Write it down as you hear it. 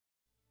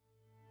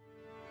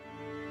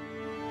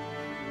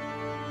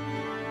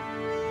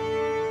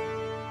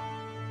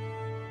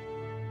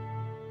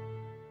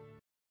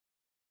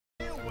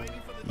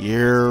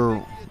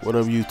Yeah, what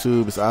up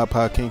YouTube? It's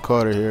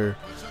iPodKingCarter here.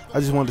 I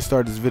just wanted to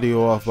start this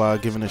video off by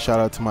giving a shout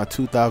out to my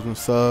 2,000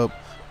 sub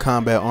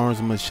Combat Arms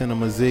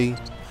Machinima Z.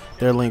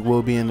 Their link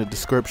will be in the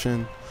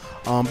description.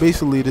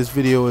 Basically this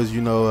video is, a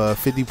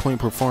 50-point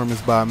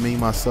performance by me,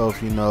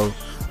 myself,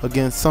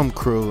 against some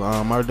crew.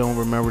 I don't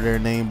remember their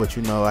name, but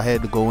I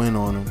had to go in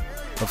on them,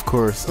 of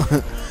course.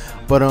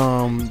 But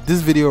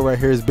this video right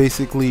here is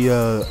basically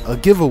a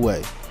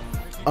giveaway.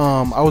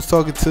 I was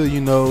talking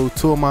to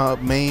two of my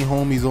main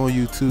homies on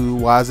YouTube,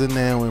 Wiser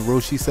Now and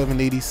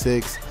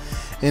Roshi786,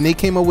 and they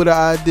came up with an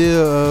idea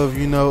of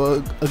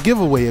a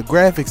giveaway, a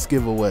graphics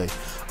giveaway.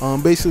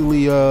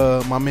 Basically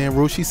my man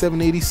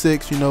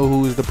Roshi786,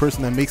 who is the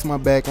person that makes my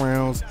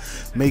backgrounds,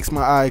 makes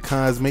my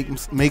icons,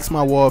 makes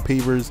my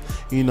wallpapers,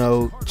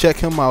 check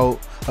him out.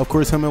 Of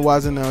course, him and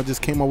Wiser Now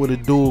just came up with a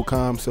dual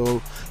com,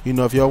 so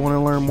if y'all want to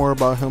learn more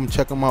about him,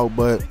 check him out.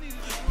 But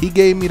he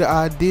gave me the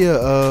idea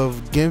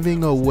of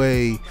giving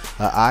away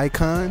an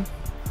icon,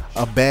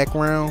 a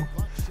background,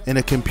 and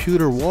a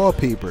computer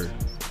wallpaper.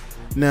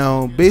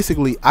 Now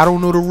basically I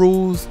don't know the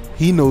rules,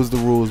 he knows the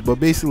rules, but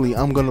basically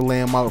I'm gonna lay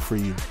them out for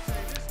you.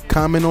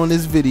 Comment on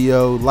this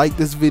video, like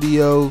this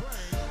video,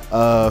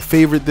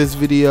 favorite this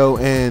video,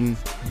 and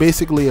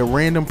basically a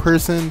random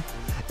person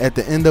at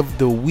the end of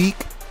the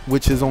week,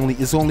 which is only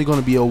going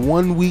to be a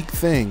 1 week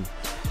thing,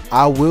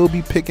 I will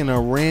be picking a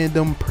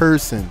random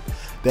person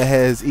that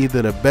has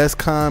either the best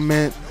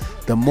comment,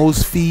 the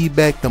most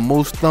feedback, the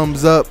most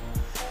thumbs up,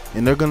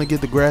 and they're gonna get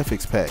the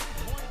graphics pack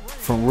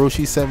from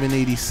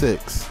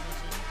Roshi786.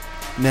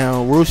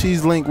 Now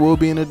Roshi's link will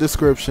be in the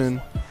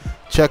description.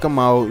 Check him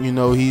out.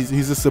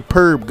 He's a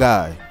superb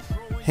guy,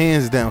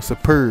 hands down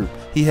superb.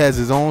 He has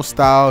his own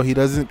style. He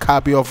doesn't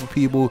copy off of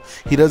people.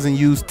 He doesn't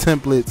use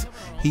templates.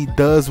 He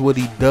does what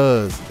he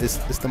does.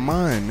 It's the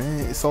mind,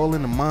 man. It's all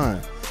in the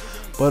mind.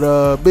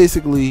 But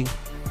basically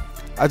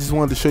I just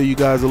wanted to show you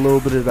guys a little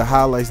bit of the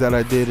highlights that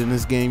I did in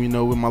this game,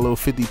 with my little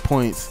 50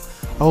 points.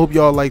 I hope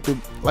y'all like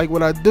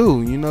what I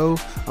do,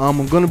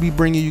 I'm gonna be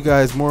bringing you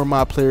guys more of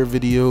my player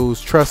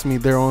videos. Trust me,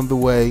 they're on the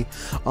way.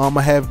 I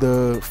have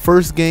the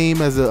first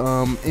game as a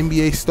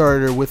NBA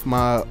starter with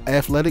my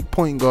athletic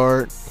point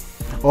guard.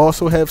 I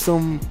also have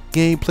some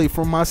gameplay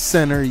from my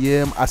center.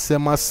 Yeah, I said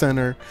my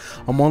center.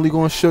 I'm only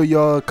gonna show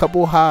y'all a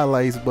couple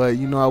highlights, but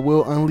I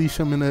will unleash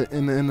them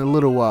in a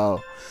little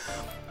while.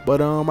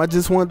 But I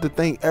just wanted to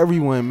thank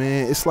everyone,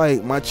 man. It's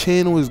like my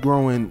channel is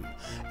growing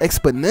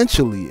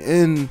exponentially,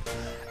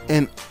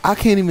 and I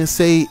can't even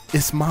say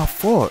it's my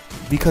fault,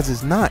 because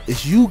it's not.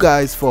 It's you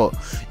guys' fault.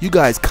 You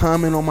guys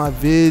comment on my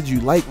vids, you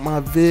like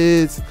my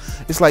vids.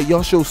 It's like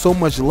y'all show so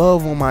much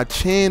love on my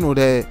channel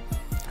that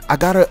I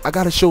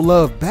gotta show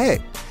love back.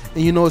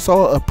 And it's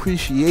all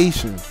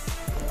appreciation.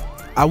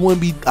 I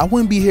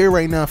wouldn't be here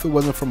right now if it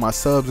wasn't for my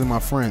subs and my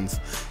friends.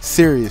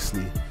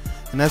 Seriously.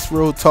 And that's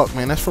real talk,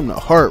 man. That's from the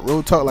heart,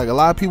 real talk. Like, a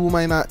lot of people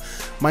might not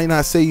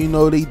say,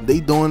 they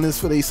doing this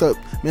for they sub.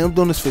 Man, I'm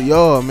doing this for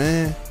y'all,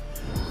 man.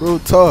 Real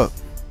talk.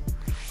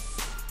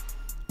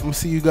 I'm gonna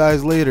see you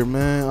guys later,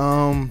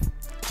 man.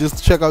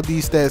 Just check out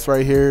these stats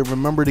right here.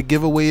 Remember, the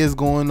giveaway is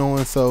going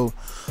on, so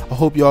I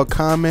hope y'all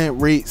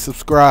comment, rate,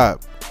 subscribe.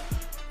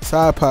 It's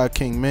iPod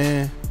King,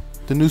 man.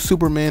 The new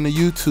Superman of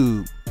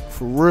YouTube.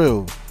 For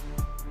real.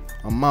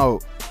 I'm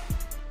out.